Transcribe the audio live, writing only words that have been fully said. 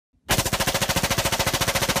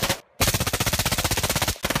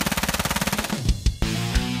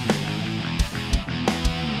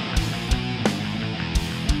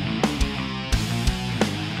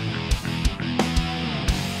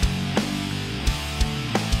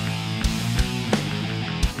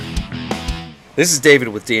This is David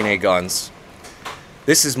with DNA Guns.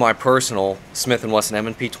 This is my personal Smith & Wesson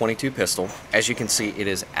M&P22 pistol. As you can see, it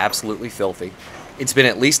is absolutely filthy. It's been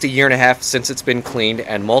at least a year and a half since it's been cleaned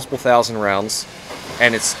and multiple thousand rounds,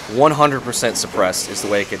 and it's 100% suppressed is the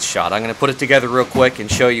way it gets shot. I'm going to put it together real quick and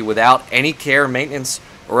show you without any care, maintenance,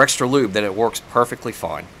 or extra lube that it works perfectly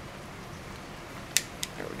fine.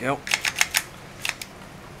 There we go.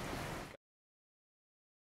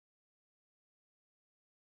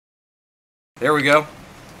 There we go.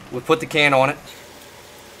 We'll put the can on it.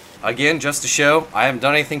 Again, just to show, I haven't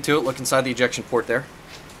done anything to it. Look inside the ejection port there.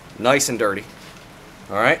 Nice and dirty.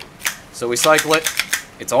 Alright, so we cycle it.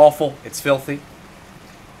 It's awful. It's filthy.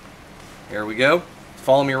 There we go.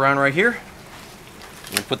 Follow me around right here.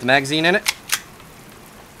 I'm going to put the magazine in it.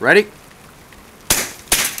 Ready?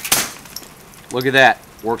 Look at that.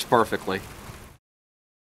 Works perfectly.